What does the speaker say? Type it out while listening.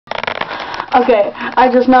Okay, I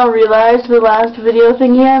just now realized the last video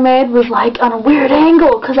thingy I made was like on a weird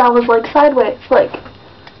angle because I was like sideways, like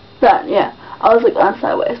that, yeah. I was like on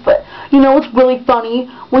sideways, but you know what's really funny?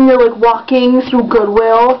 When you're like walking through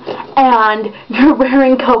Goodwill and you're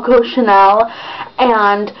wearing Coco Chanel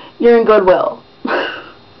and you're in Goodwill.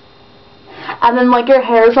 And then like your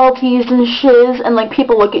hair's all teased and shiz and like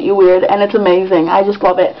people look at you weird and it's amazing. I just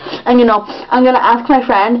love it. And you know, I'm gonna ask my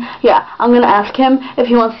friend, I'm gonna ask him if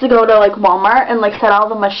he wants to go to like Walmart and like set all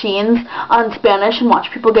the machines on Spanish and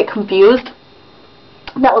watch people get confused.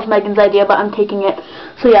 That was Megan's idea, but I'm taking it.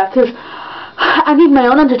 So yeah, because I need my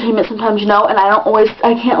own entertainment sometimes, you know, and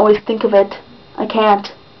I can't always think of it. I can't.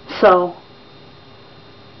 So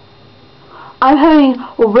I'm having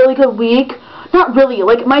a really good week. Not really,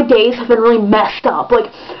 like my days have been really messed up. Like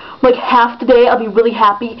half the day I'll be really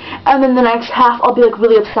happy, and then the next half I'll be like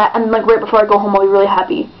really upset, and like right before I go home I'll be really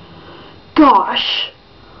happy. Gosh.